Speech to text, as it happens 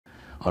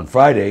On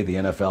Friday, the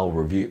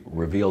NFL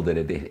revealed that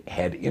it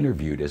had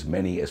interviewed as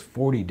many as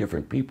 40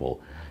 different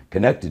people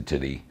connected to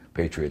the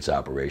Patriots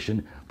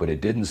operation, but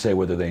it didn't say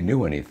whether they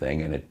knew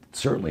anything, and it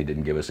certainly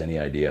didn't give us any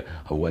idea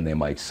of when they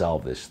might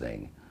solve this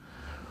thing.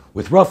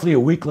 With roughly a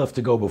week left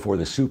to go before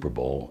the Super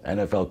Bowl,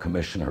 NFL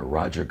Commissioner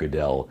Roger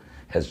Goodell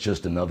has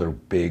just another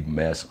big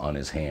mess on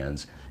his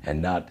hands and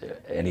not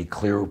any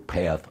clear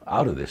path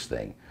out of this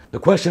thing. The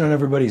question on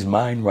everybody's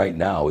mind right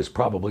now is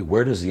probably,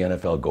 where does the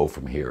NFL go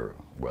from here?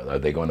 Are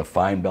they going to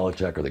fine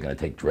Belichick? Are they going to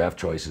take draft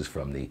choices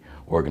from the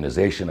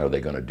organization? Are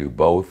they going to do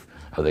both?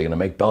 Are they going to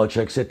make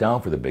Belichick sit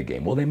down for the big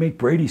game? Will they make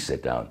Brady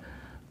sit down?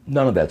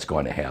 None of that's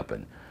going to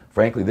happen.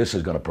 Frankly, this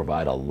is going to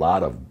provide a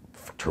lot of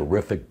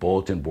terrific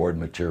bulletin board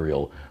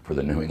material for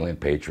the New England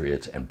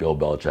Patriots, and Bill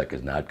Belichick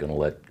is not going to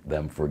let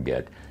them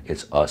forget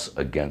it's us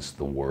against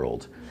the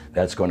world.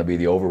 That's going to be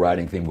the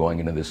overriding theme going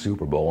into the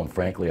Super Bowl, and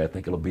frankly, I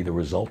think it'll be the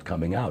result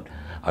coming out.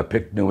 I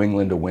picked New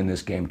England to win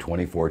this game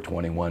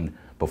 24-21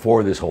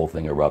 before this whole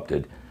thing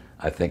erupted.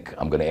 I think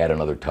I'm going to add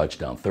another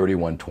touchdown,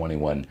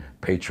 31-21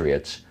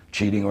 Patriots,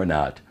 cheating or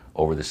not,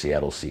 over the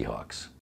Seattle Seahawks.